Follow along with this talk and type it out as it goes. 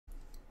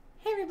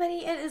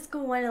everybody, it is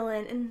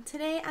Gwendolyn, and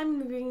today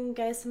I'm bringing you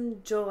guys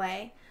some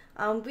joy.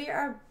 We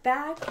are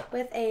back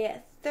with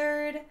a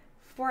third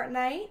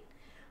Fortnite.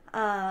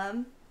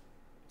 I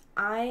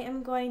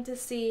am going to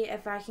see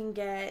if I can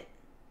get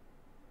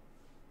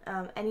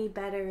any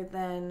better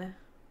than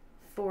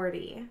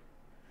 40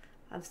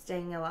 of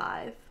staying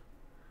alive.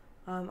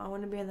 I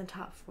want to be in the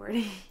top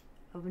 40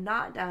 of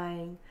not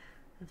dying,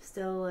 of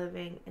still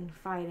living and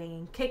fighting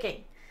and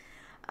kicking.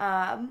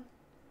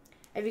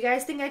 If you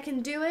guys think I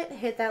can do it,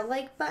 hit that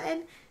like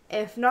button.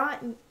 If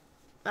not,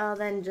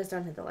 then just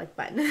don't hit the like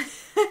button.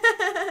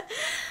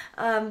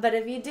 But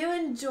if you do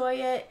enjoy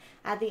it,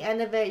 at the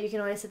end of it, you can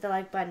always hit the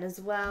like button as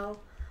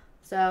well.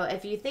 So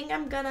if you think I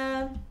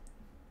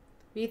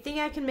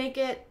can make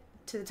it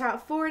to the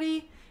top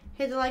 40,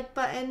 hit the like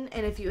button.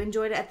 And if you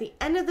enjoyed it at the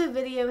end of the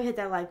video, hit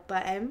that like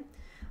button.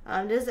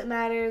 Doesn't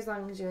matter as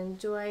long as you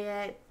enjoy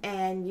it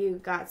and you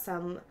got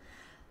some.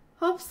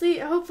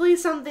 Hopefully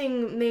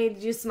something made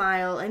you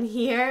smile in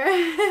here.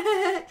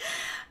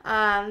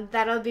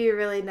 That'll be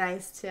really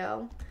nice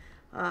too.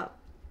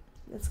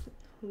 That's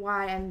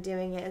why I'm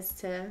doing it, is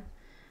to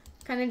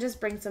kind of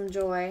just bring some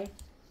joy.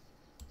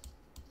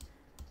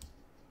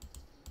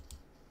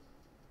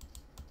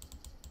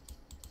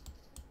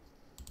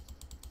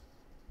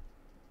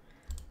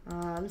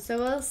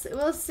 So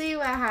we'll see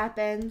what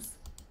happens.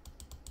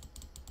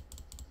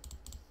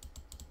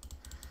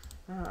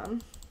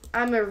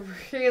 I'm a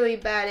really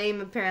bad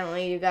aim,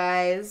 apparently, you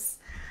guys.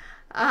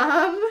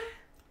 Oh.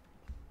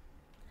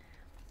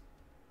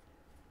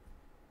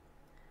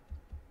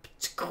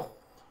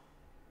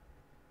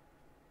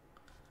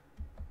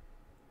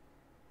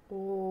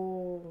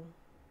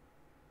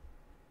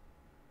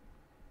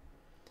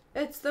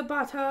 It's the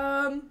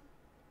bottom.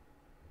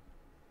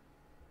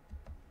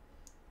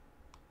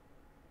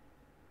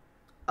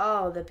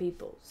 Oh, the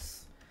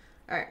peoples.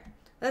 Alright,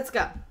 let's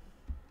go.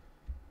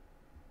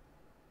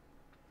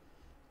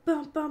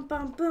 Bum, bum,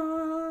 bum,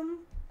 bum.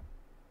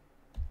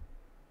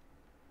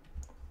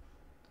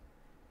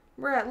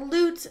 We're at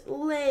Loot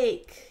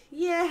Lake.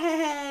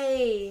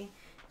 Yay!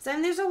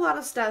 So there's a lot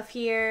of stuff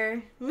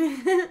here.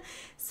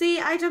 See,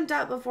 I jumped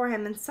out before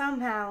him and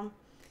somehow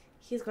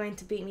he's going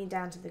to beat me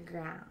down to the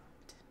ground.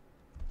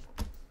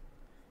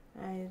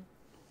 I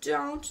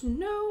don't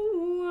know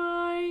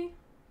why.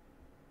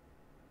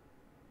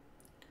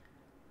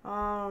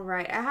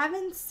 Alright, I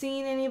haven't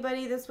seen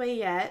anybody this way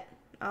yet.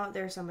 Oh,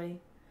 there's somebody.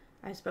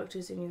 I spoke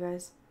too soon, you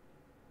guys.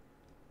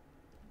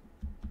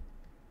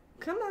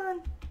 Come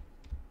on.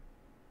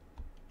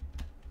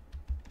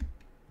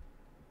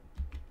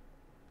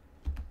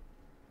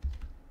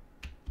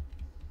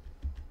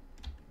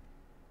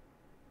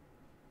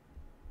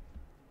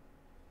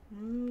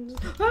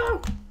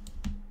 Oh!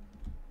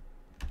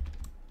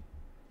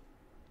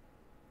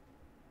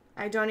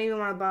 I don't even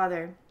want to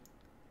bother.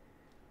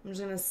 I'm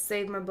just going to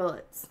save my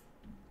bullets.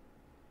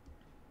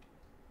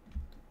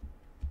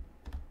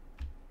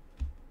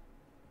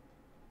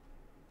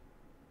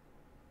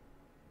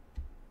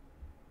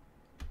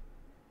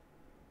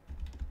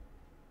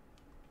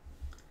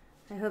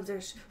 I hope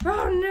there's...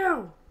 Oh,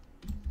 no!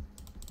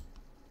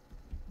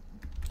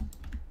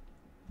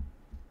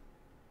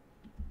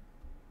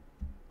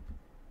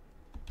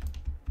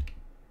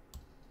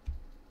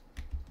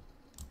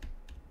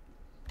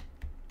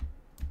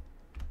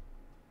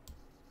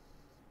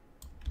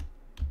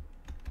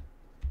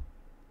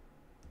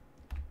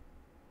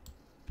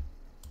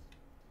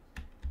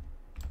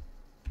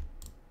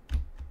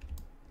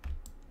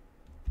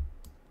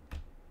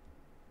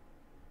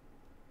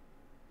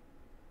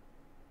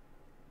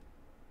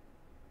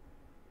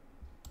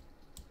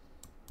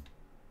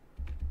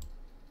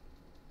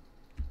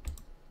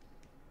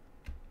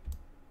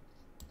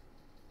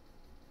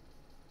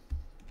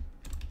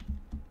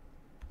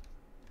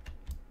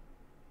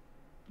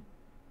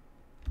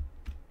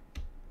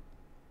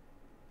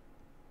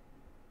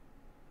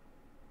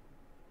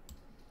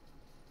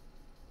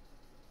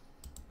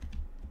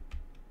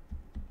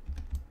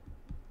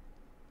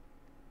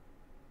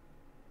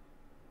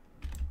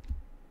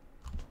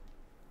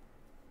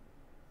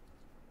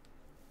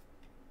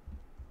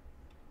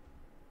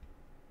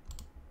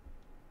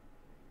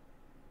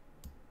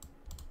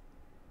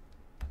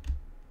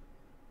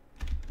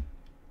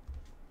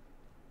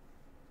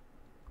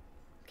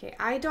 Okay,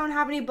 I don't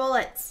have any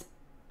bullets.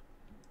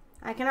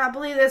 I cannot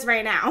believe this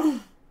right now.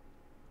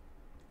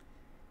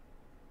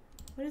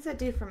 What does that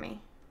do for me?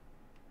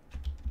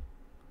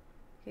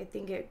 Okay, I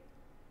think it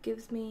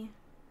gives me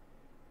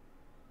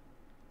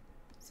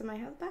some of my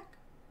health back.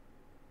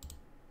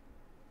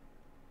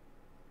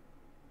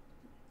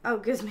 Oh,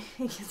 it gives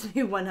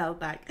me 1 health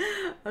back.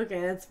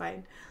 Okay, that's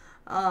fine.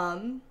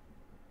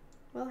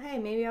 Well, hey,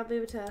 maybe I'll be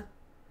able to...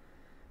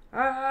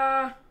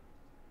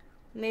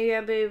 Maybe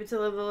I'll be able to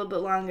live a little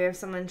bit longer if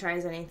someone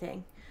tries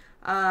anything.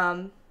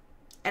 And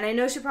I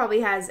know she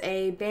probably has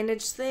a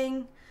bandage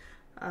thing.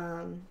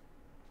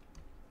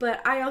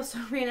 But I also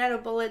ran out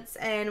of bullets,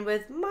 and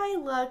with my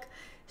luck,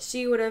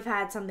 she would have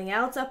had something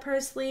else up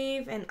her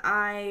sleeve, and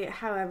I,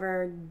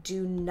 however,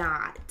 do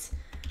not.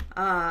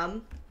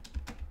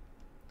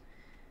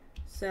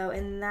 So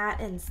in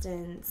that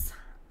instance,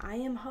 I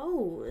am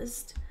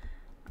hosed.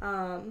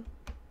 Obviously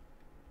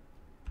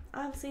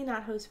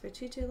not hosed for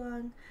too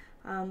long.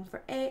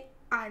 For 8,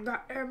 I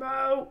got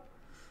ammo.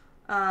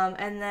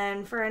 And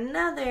then for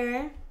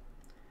another,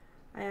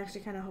 I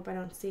actually kind of hope I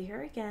don't see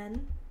her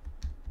again.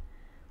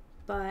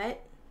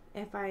 But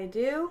if I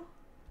do,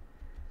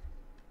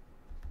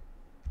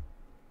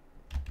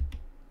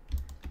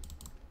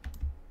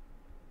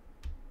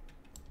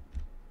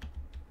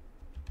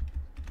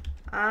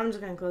 I'm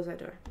just going to close that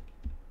door.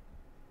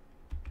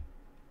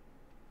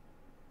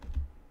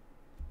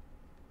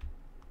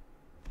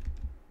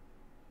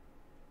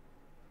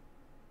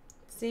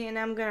 See, and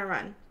I'm going to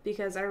run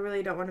because I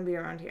really don't want to be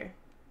around here.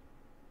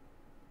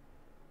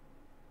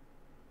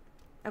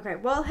 Okay,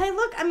 well, hey,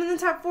 look, I'm in the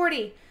top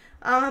 40.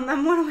 I'm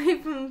 1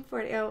 away from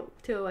 40. Oh,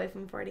 2 away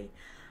from 40.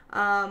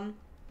 I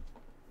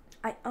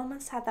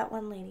almost had that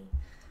one lady.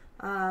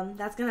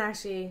 That's going to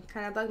actually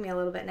kind of bug me a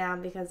little bit now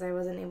because I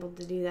wasn't able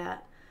to do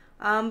that.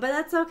 But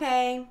that's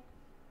okay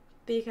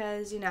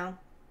because, you know,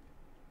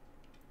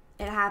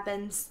 it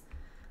happens.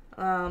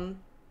 You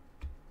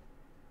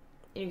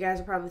guys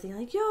are probably thinking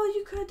like, yo,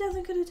 you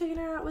definitely could have taken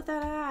her out with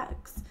that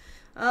axe.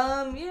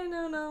 Yeah,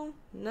 no,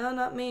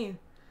 not me.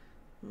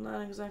 I'm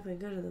not exactly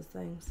good at those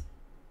things.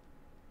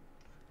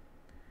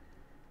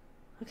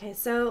 Okay,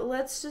 so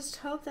let's just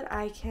hope that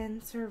I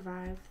can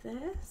survive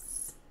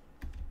this.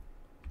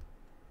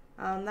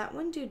 That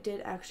one dude did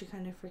actually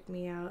kind of freak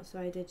me out, so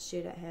I did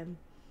shoot at him.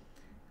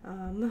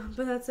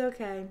 But that's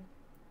okay.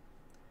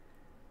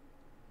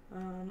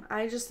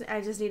 I just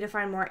need to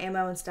find more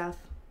ammo and stuff.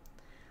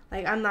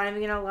 Like, I'm not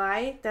even gonna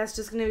lie, that's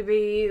just gonna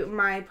be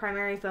my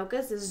primary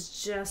focus,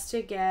 is just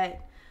to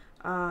get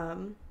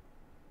ammo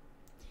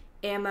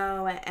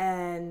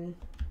and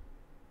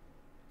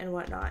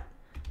whatnot.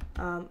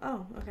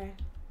 Oh, okay.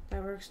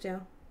 That works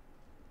too.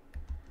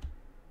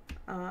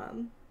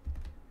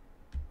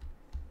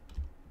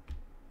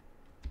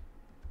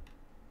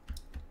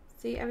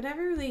 See, I've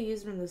never really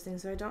used one of those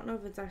things, so I don't know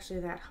if it's actually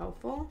that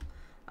helpful.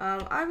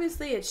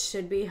 Obviously it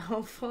should be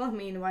helpful. I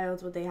mean, why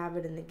else would they have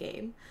it in the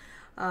game?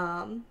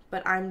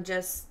 But I'm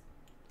just,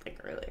 like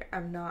earlier,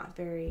 I'm not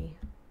very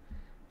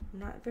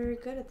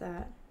good at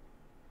that.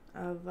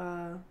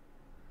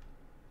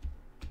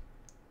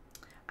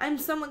 I'm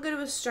somewhat good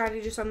with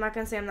strategy, so I'm not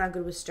going to say I'm not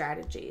good with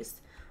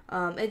strategies.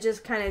 It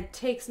just kind of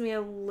takes me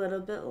a little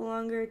bit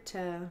longer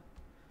to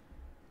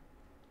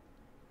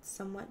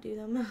somewhat do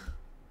them.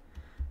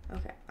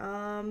 Okay,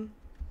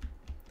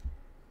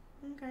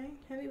 okay,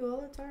 heavy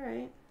bullets,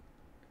 alright.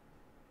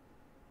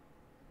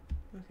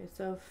 Okay,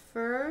 so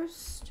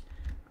first,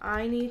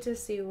 I need to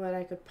see what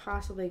I could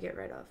possibly get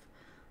rid of.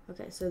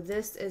 Okay, so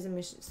this is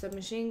a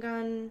submachine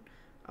gun,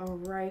 a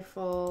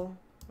rifle,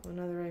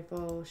 another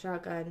rifle,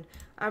 shotgun.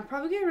 I'll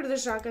probably get rid of the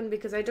shotgun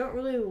because I don't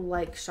really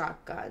like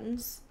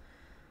shotguns.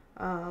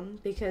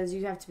 Because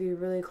you have to be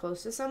really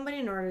close to somebody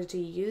in order to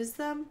use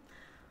them.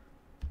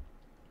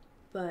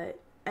 But,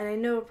 and I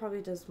know it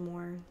probably does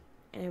more.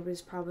 And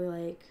everybody's probably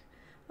like,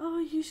 oh,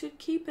 you should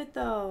keep it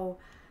though.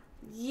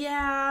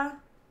 Yeah.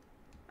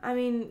 I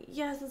mean,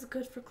 yes, it's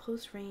good for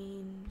close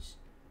range.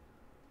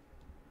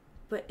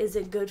 But is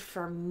it good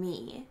for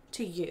me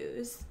to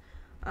use?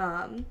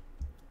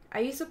 I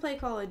used to play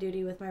Call of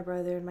Duty with my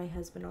brother and my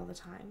husband all the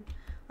time.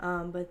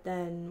 But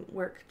then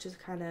work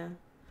kind of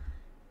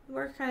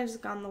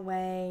just got in the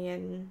way,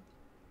 and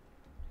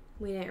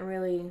we didn't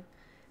really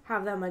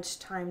have that much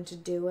time to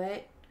do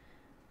it.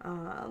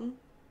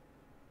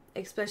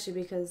 Especially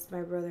because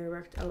my brother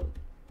worked out.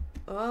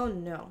 Oh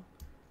no.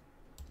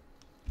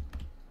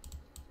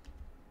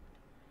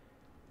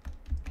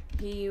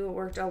 He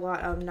worked a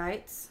lot of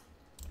nights.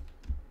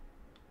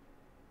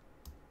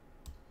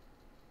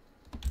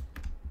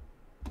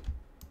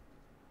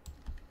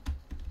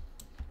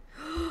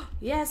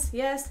 Yes,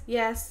 yes,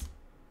 yes.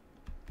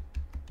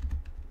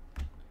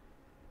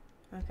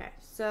 Okay,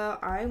 so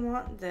I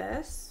want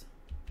this.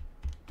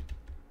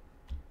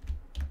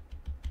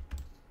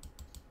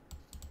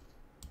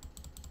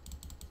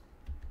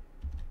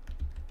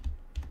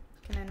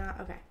 Can I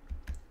not? Okay.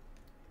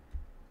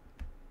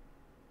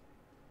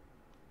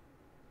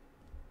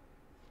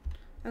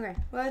 Okay,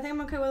 well, I think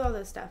I'm okay with all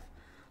this stuff.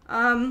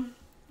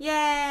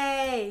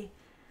 Yay!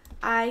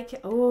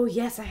 Oh,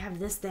 yes, I have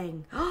this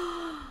thing.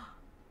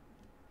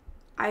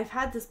 I've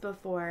had this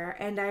before,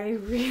 and I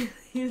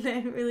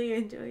really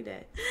enjoyed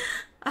it.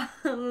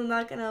 I'm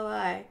not gonna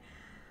lie.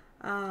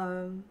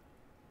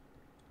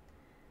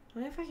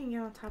 What if I can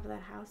get on top of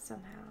that house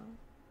somehow?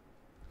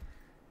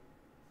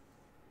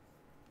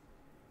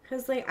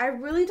 Because, like, I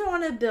really don't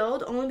want to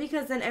build, only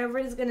because then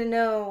everybody's gonna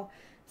know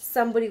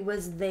somebody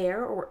was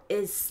there or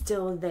is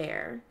still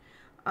there.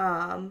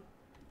 And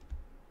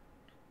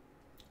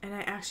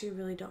I actually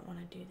really don't want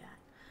to do that.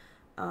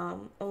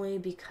 Only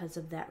because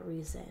of that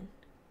reason.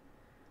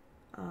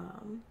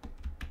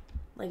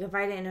 Like, if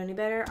I didn't know any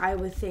better, I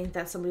would think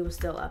that somebody was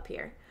still up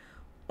here.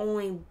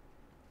 Only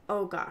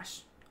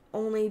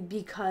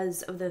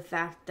because of the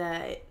fact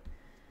that,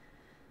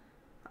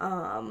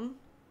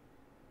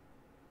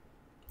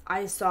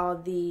 I saw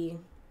the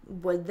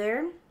wood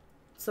there,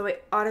 so I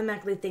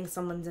automatically think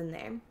someone's in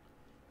there.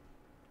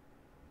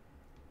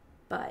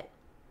 But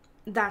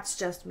that's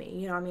just me,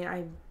 you know. I mean,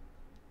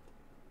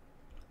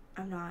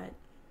 I'm not.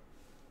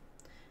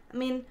 I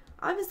mean,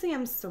 obviously,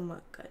 I'm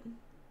somewhat good.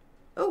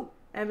 Oh,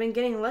 I've been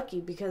getting lucky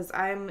because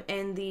I'm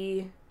in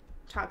the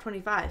top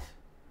 25.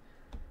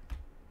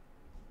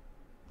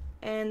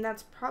 And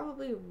that's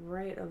probably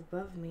right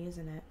above me,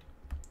 isn't it?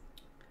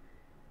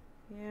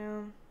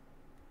 Yeah.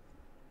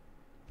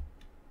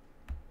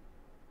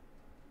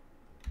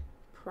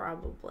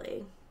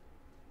 Probably.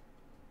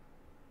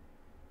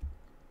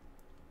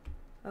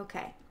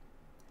 Okay.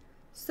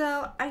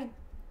 So, I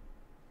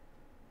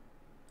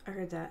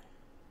heard that.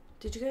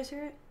 Did you guys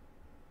hear it?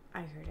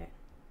 I heard it.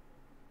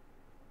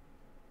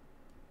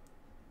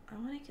 I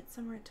want to get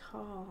somewhere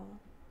tall.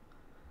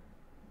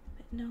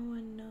 But no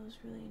one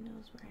really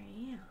knows where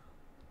I am.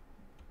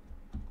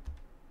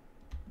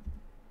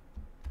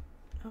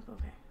 Oh,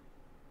 okay.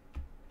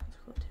 That's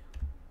cool too.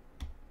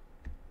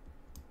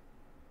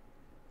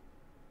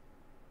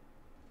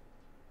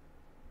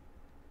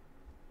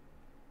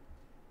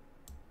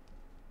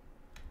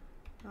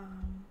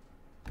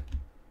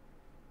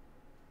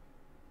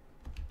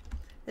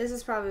 This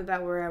is probably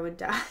about where I would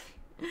die.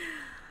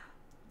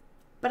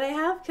 But I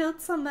have killed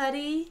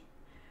somebody,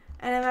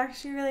 and I'm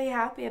actually really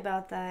happy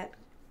about that.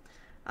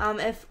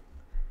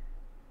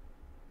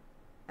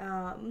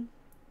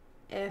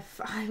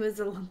 If I was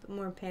a little bit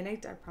more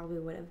panicked, I probably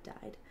would have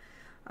died.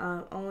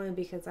 Only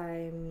because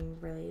I'm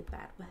really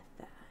bad with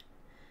that.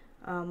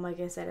 Like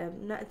I said,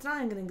 it's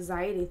not like an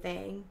anxiety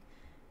thing.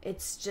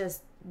 It's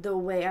just the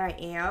way I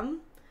am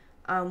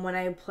when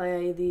I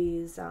play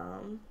these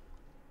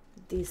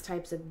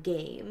types of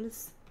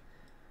games.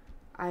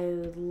 I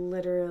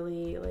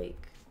literally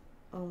like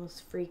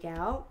almost freak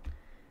out,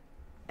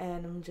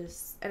 and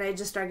I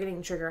just start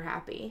getting trigger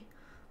happy.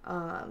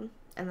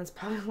 And that's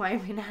probably why I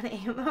ran out of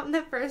ammo in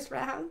the first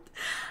round.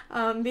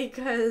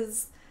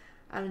 Because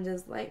I'm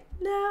just like,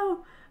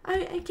 no,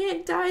 I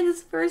can't die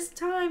this first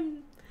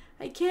time.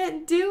 I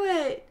can't do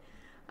it.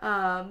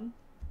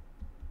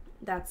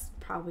 That's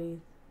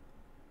probably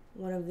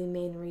one of the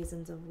main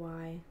reasons of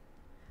why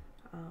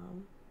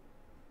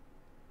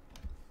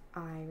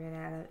I ran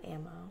out of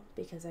ammo,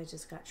 because I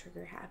just got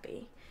trigger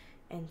happy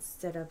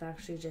instead of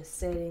actually just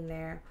sitting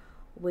there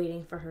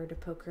waiting for her to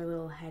poke her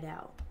little head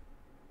out.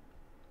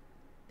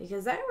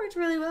 Because that worked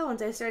really well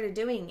once I started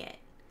doing it.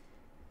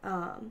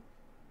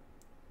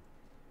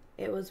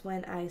 It was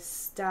when I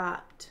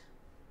stopped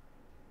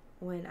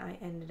when I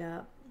ended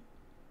up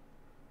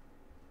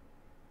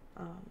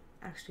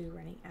actually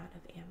running out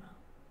of ammo.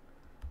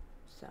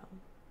 So.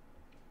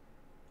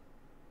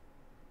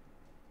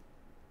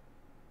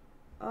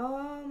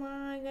 Oh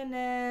my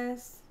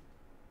goodness.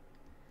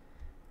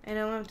 I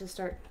know I have to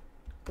start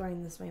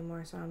going this way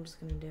more, so I'm just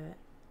gonna do it.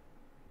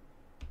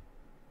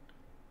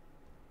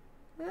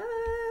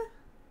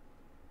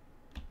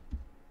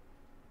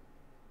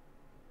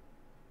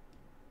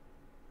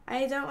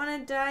 I don't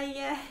want to die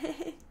yet.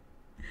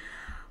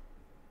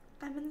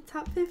 I'm in the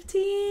top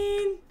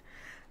 15.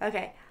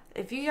 Okay,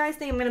 if you guys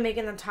think I'm going to make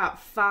it in the top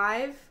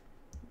 5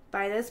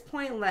 by this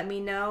point, let me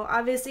know.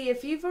 Obviously,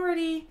 if you've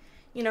already,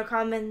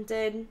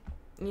 commented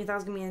and you thought I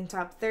was going to be in the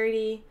top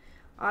 30,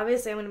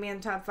 obviously I'm going to be in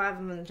the top 5,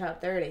 I'm in the top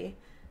 30,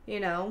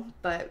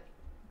 but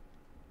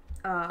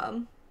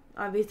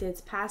obviously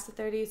it's past the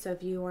 30, so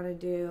if you want to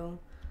do,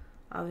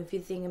 if you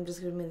think I'm just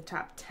going to be in the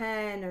top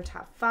 10 or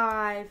top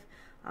 5,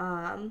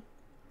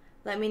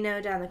 let me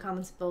know down in the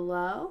comments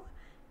below,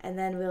 and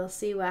then we'll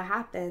see what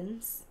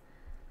happens.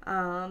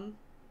 Look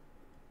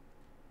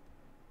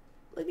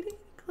at it getting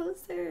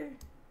closer.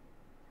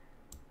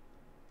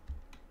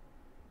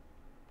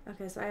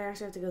 Okay, so I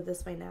actually have to go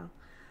this way now.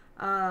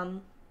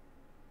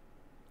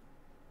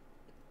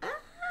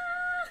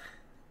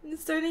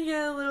 It's starting to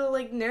get a little,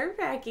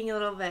 nerve-wracking a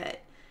little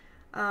bit.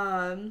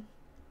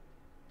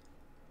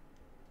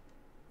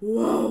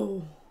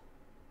 Whoa!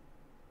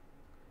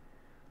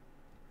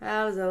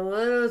 That was a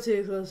little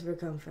too close for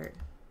comfort.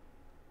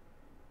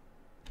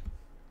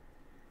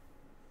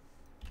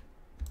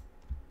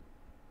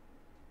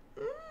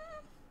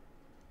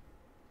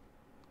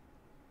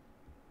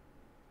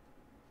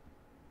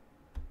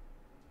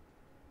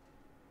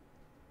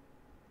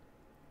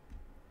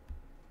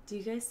 Do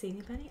you guys see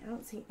anybody? I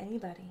don't see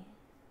anybody.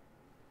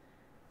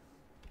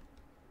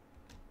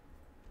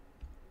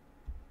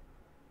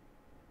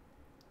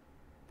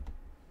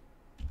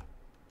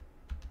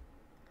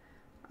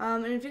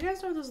 And if you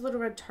guys know what those little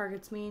red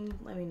targets mean,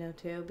 let me know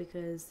too,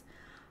 because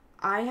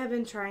I have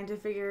been trying to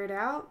figure it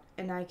out,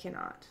 and I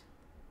cannot.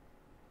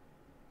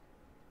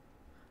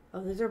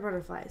 Oh, those are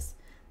butterflies.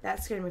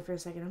 That scared me for a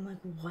second. I'm like,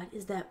 what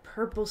is that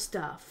purple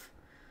stuff?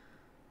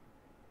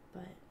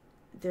 But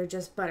they're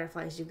just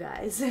butterflies, you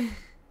guys.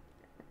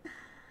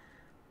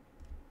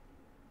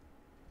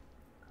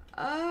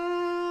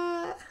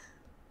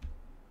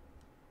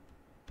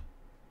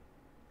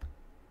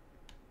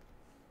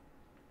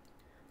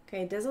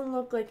 Okay, it doesn't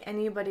look like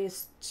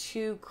anybody's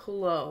too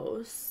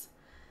close,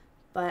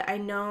 but I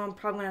know I'm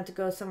probably going to have to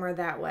go somewhere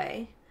that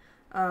way.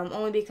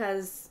 only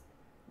because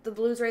the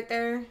blue's right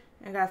there.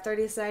 I got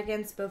 30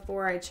 seconds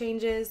before it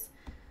changes,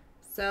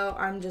 so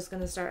I'm just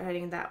going to start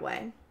heading that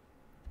way.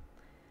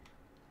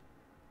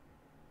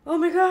 Oh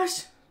my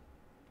gosh!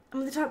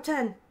 I'm in the top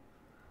 10.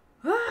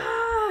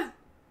 Ah!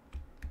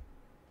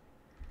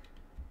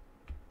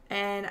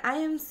 And I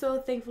am so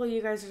thankful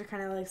you guys are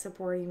kind of like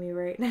supporting me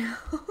right now.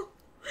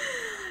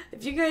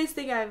 If you guys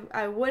think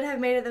I would have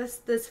made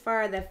it this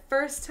far the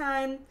first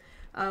time,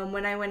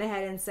 when I went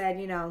ahead and said,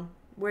 you know,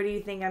 where do you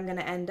think I'm going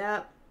to end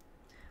up?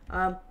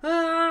 I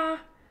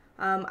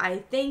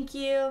thank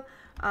you.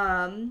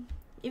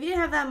 If you didn't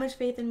have that much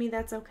faith in me,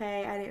 that's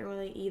okay. I didn't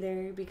really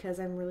either because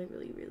I'm really,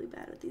 really, really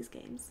bad at these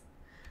games.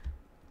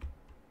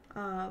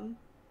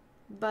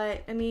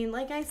 But, I mean,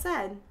 like I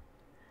said,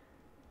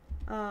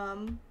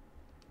 oh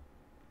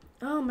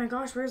my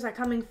gosh, where's that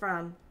coming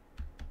from?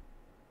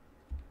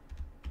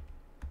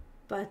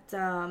 But,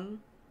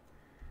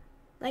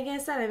 like I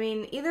said, I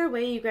mean, either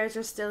way, you guys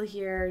are still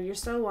here. You're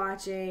still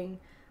watching.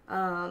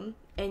 And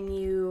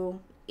you,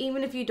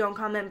 even if you don't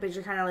comment, but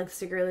you're kind of like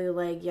secretly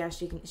like, yeah,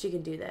 she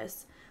can do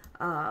this.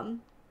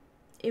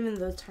 Even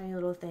those tiny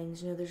little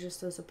things, you know, they're just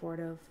so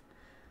supportive.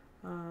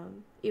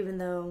 Even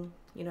though,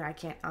 you know, I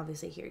can't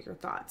obviously hear your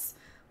thoughts,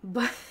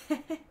 but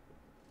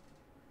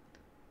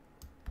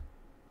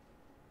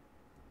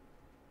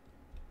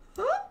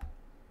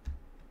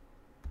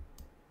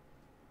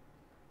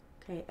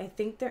okay, I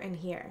think they're in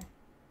here.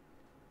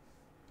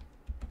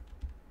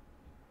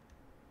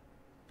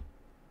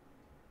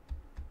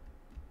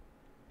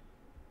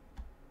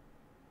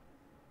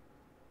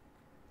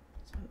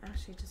 So I'm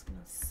actually just gonna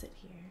sit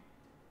here.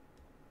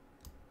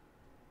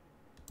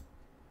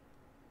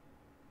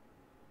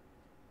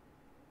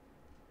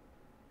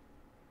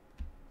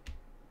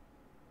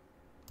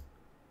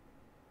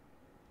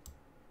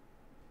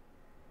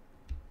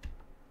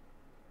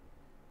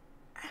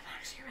 I'm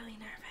actually really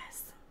nervous.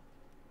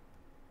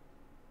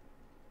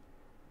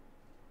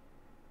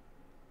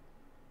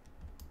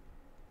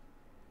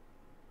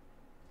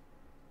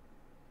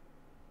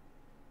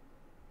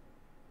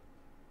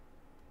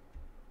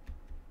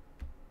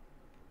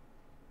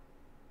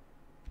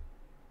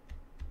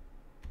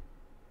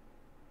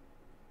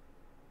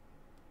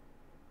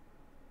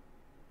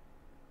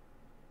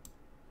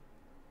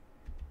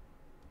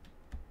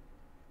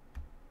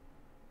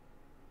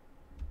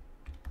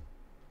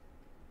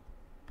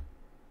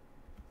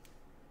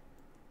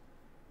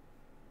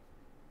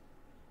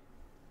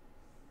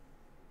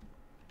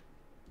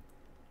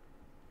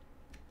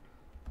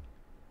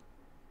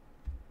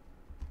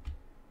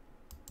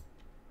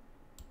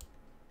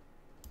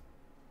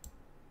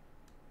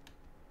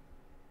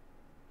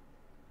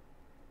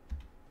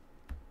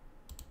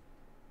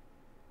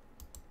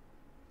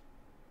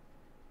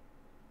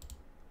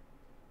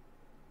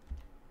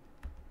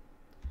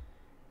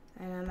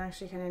 And I'm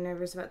actually kind of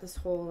nervous about this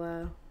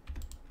whole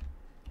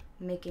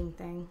making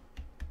thing.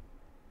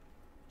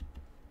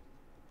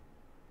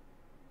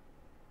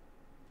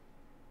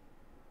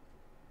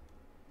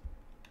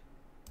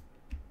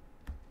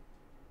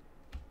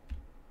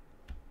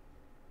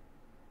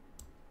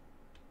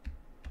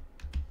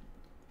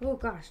 Oh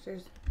gosh,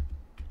 there's...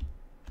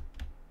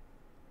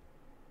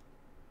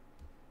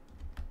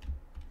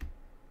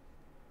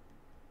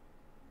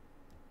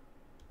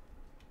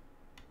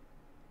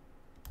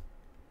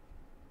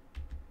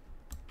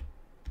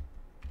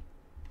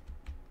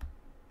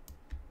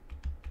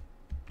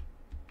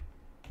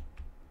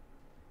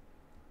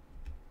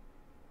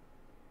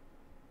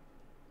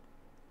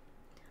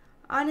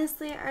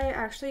 Honestly, I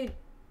actually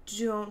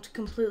don't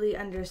completely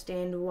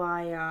understand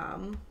why,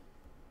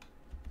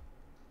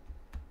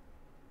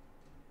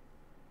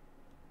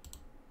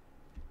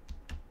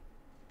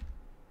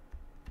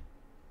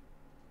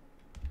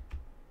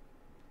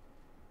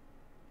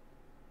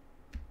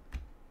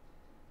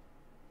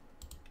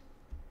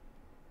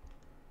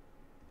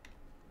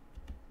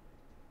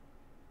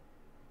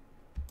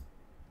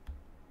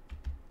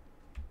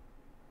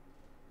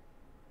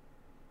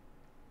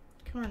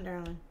 come on,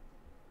 darling.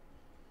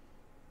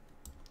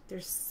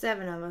 There's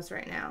 7 of us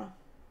right now.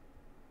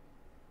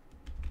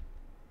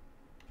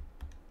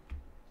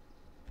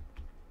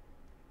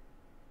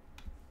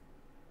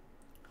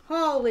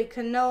 Holy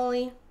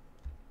cannoli.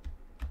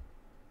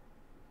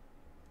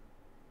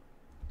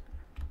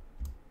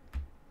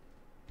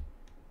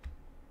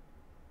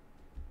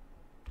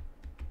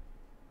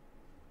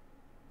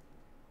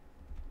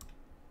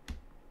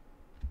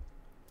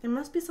 There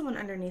must be someone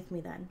underneath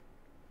me then.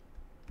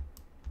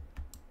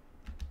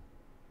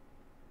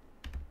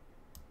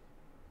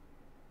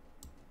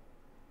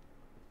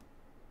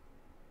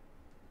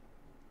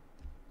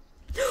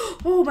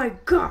 Oh my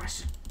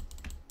gosh.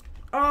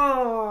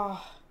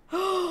 Oh.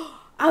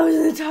 I was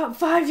in the top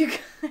 5, you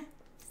guys.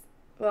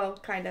 Well,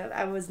 kind of.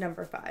 I was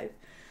number 5.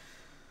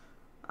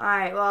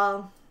 Alright,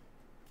 well.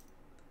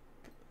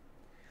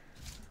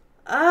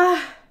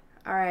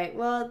 Alright,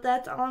 well,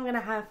 that's all I'm going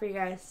to have for you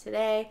guys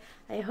today.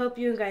 I hope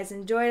you guys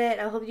enjoyed it.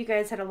 I hope you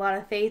guys had a lot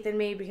of faith in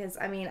me because,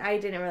 I mean, I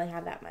didn't really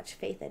have that much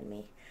faith in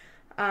me.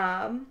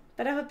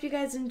 But I hope you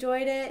guys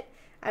enjoyed it.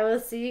 I will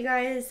see you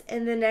guys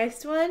in the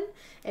next one.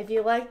 If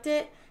you liked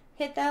it,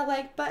 hit that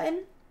like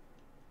button.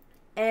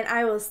 And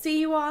I will see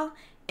you all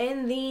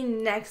in the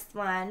next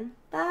one.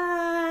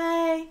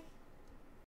 Bye!